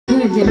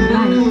good dim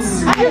lights.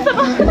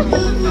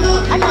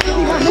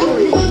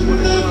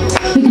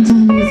 We can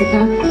turn the music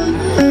up.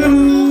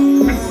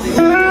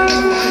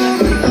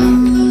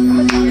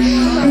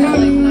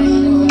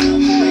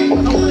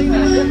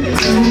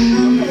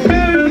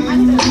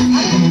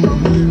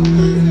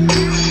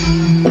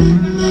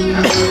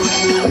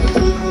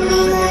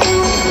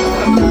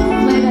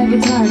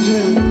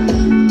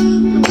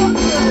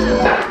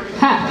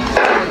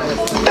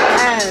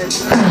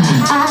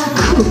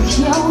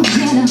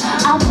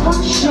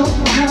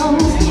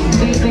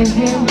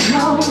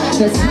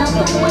 That's not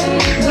the way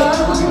it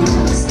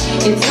goes.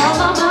 It's all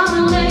about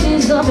the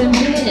ladies up in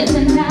here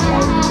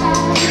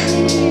tonight.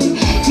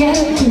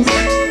 Yes,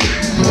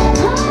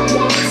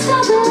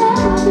 I'm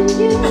loving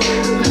you.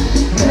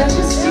 Cause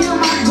you're still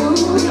my boo.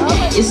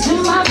 You're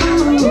still my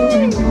boo.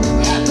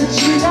 But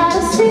you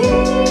gotta see,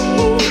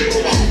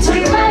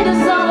 tonight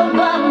is all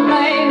about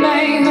me.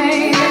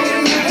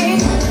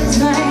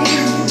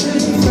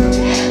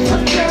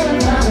 Forget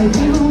about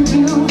you.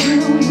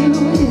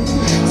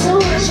 So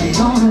what you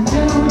gonna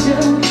do?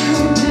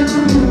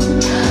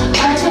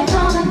 Are you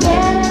gonna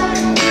get up?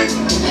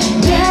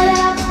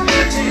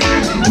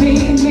 Me.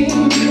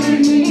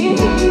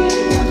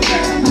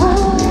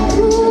 Oh,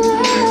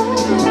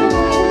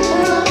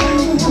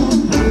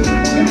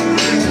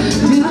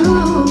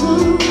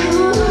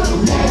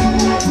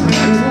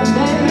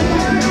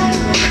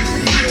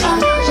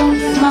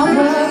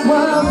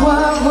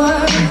 my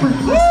word.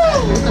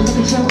 Look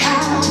at your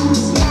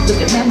eyes,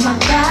 looking at my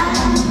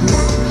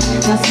thighs.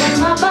 Now set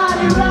my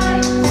body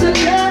right to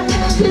left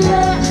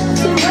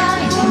to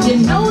right. You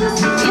notice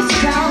it's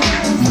down.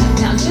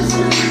 Now just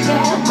look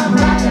at my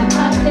right and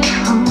my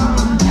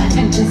left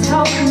and just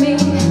hold me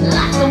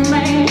like a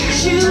man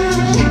should.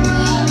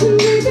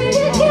 Maybe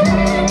you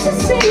get to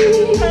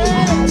see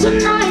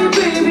tonight,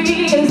 baby,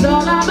 it's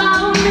all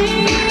about me.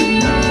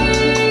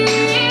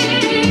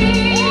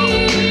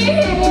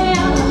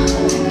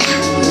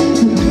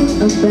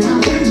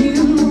 About you,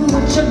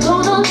 what you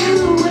gonna do,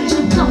 what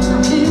you gonna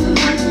do.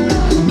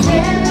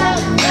 Get up,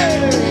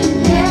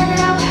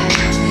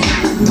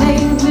 me.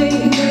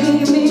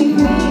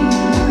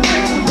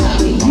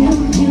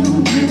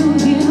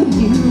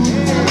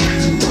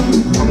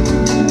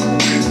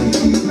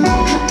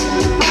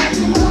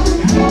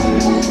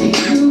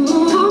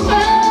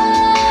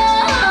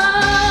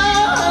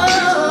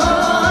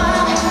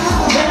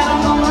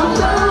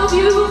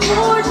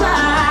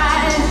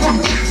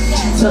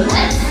 So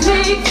let's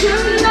make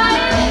tonight.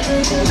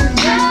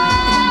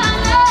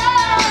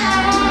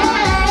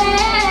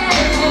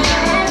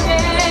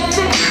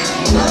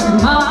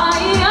 My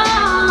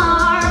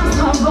arms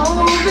are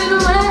open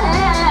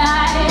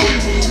wide.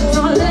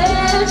 Don't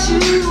let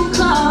you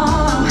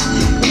come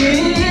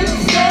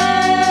instead.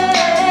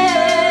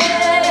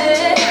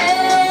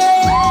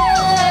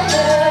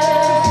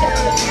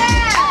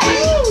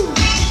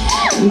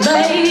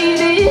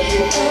 Baby,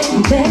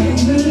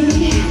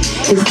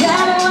 is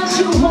that what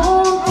you want?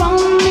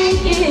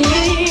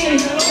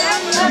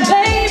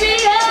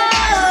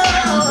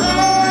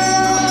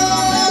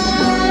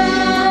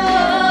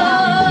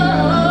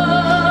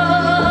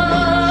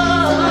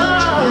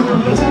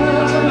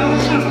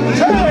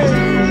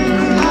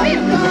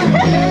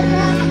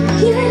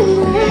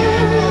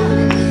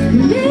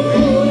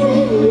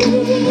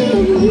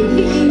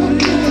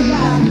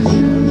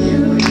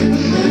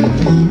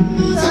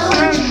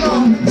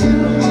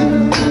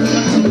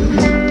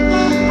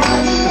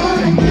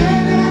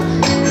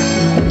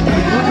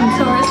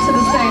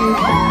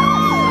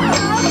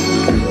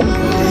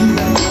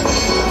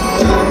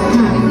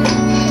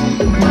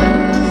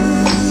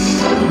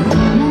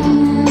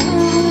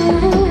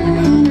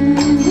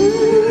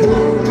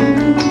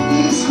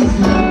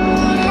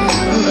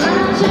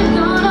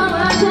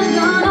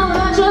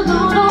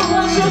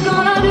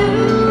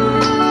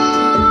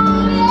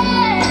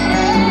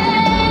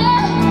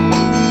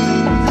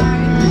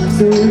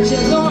 So what you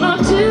gonna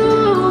do?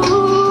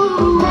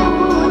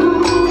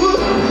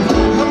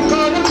 I'm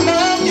gonna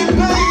love you,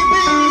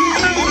 baby.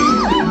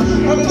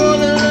 I'm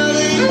gonna love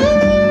you.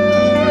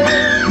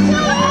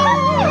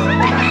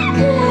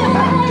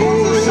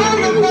 It's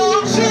all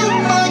about you,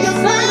 like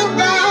it's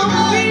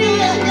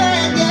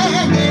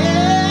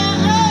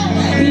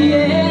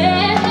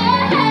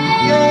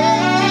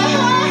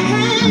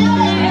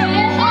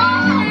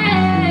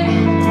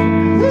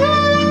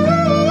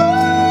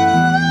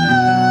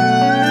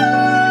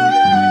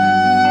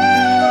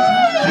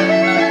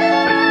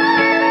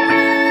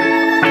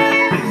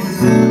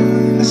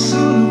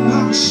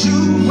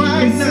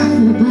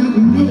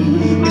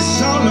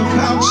all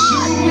about me.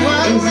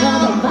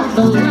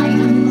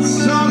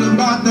 It's all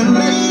about the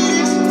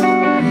ladies.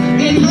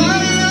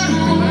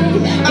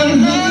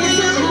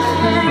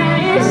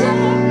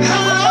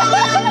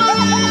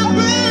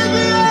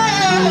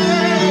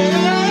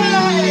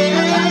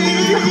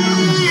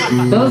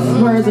 And those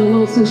words are a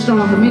little too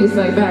strong for me to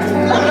say back.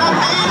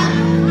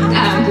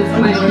 I'm just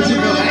playing with you,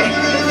 boy.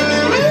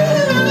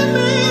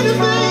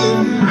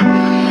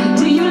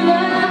 Do you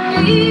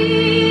love me?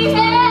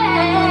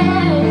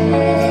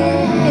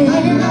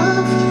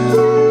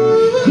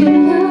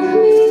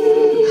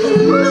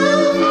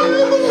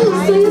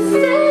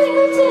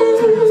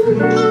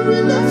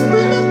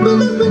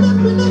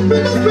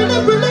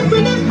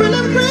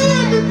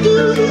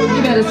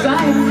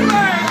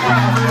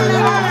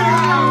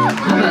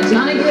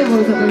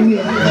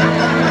 with.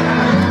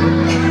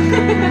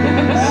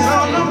 It's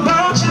all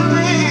about you,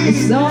 baby.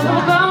 It's all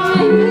about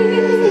me.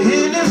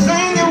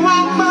 Anything you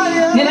want,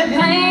 Maya.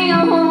 Anything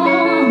you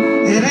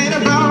want. It ain't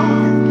about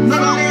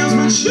nobody else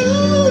but you.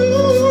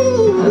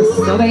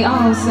 So they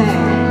all say.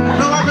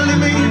 No, I really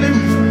mean it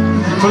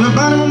from the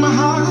bottom of my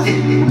heart.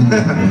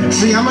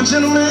 See, I'm a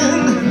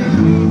gentleman,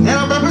 and I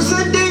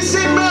represent DC,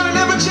 Maryland,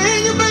 never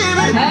change you,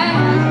 baby. Hey.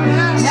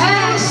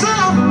 So, I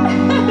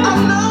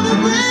love you,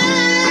 baby.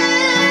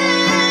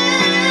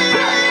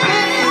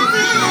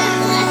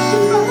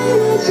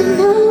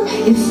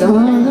 It's all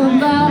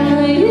about you,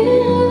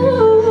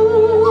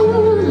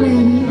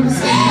 ladies.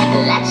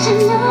 Let you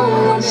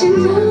know, it's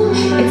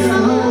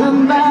all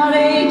about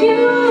you.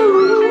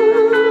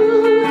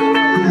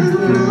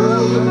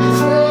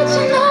 Let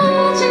you know,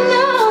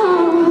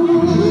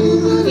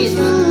 it's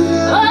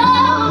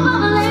all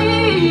about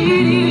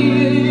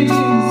ladies.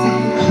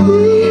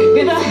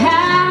 In the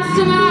house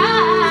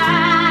tonight.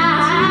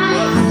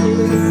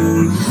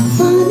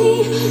 Funny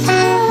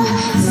how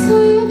so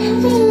you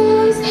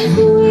realize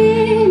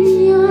when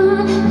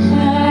you're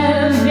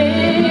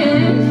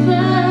having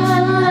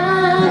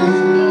fun.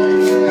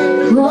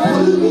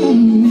 Funny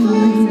how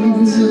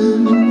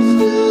time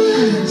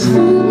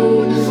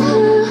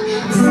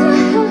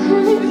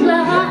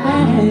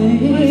flies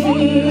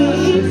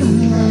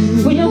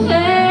when you're having fun.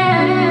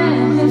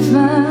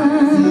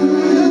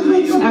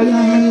 Are you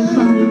having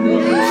fun?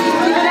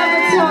 Give it up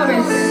for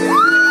Taurus.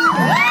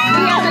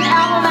 We have an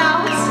album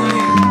out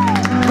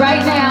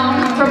right now.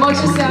 Promote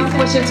yourself.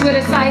 What's your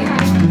Twitter site?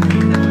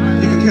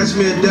 You can catch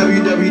me at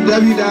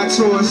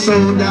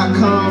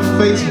www.taurussoul.com,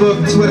 Facebook,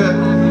 Twitter,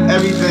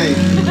 everything.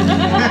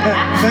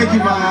 Thank you,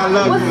 Maya. I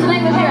love What's you. the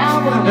name of your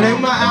album? The name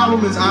of my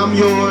album is I'm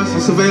Yours.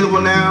 It's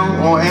available now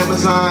on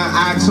Amazon,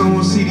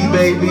 iTunes, CD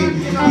Baby.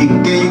 You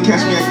can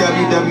catch me at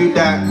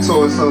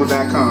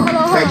www.taurussoul.com.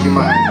 Thank you,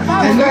 Maya.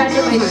 And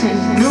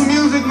Congratulations. New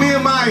music, me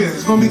and Maya.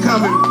 It's gonna be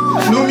coming.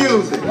 New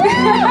music.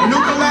 New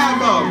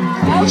collabo.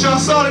 What y'all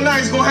saw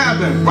tonight is gonna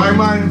happen. Right,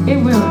 Maya? It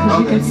will, because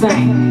you can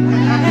sing.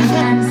 You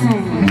can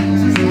sing.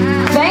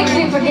 Thank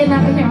you for getting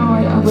up in here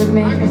with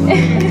me.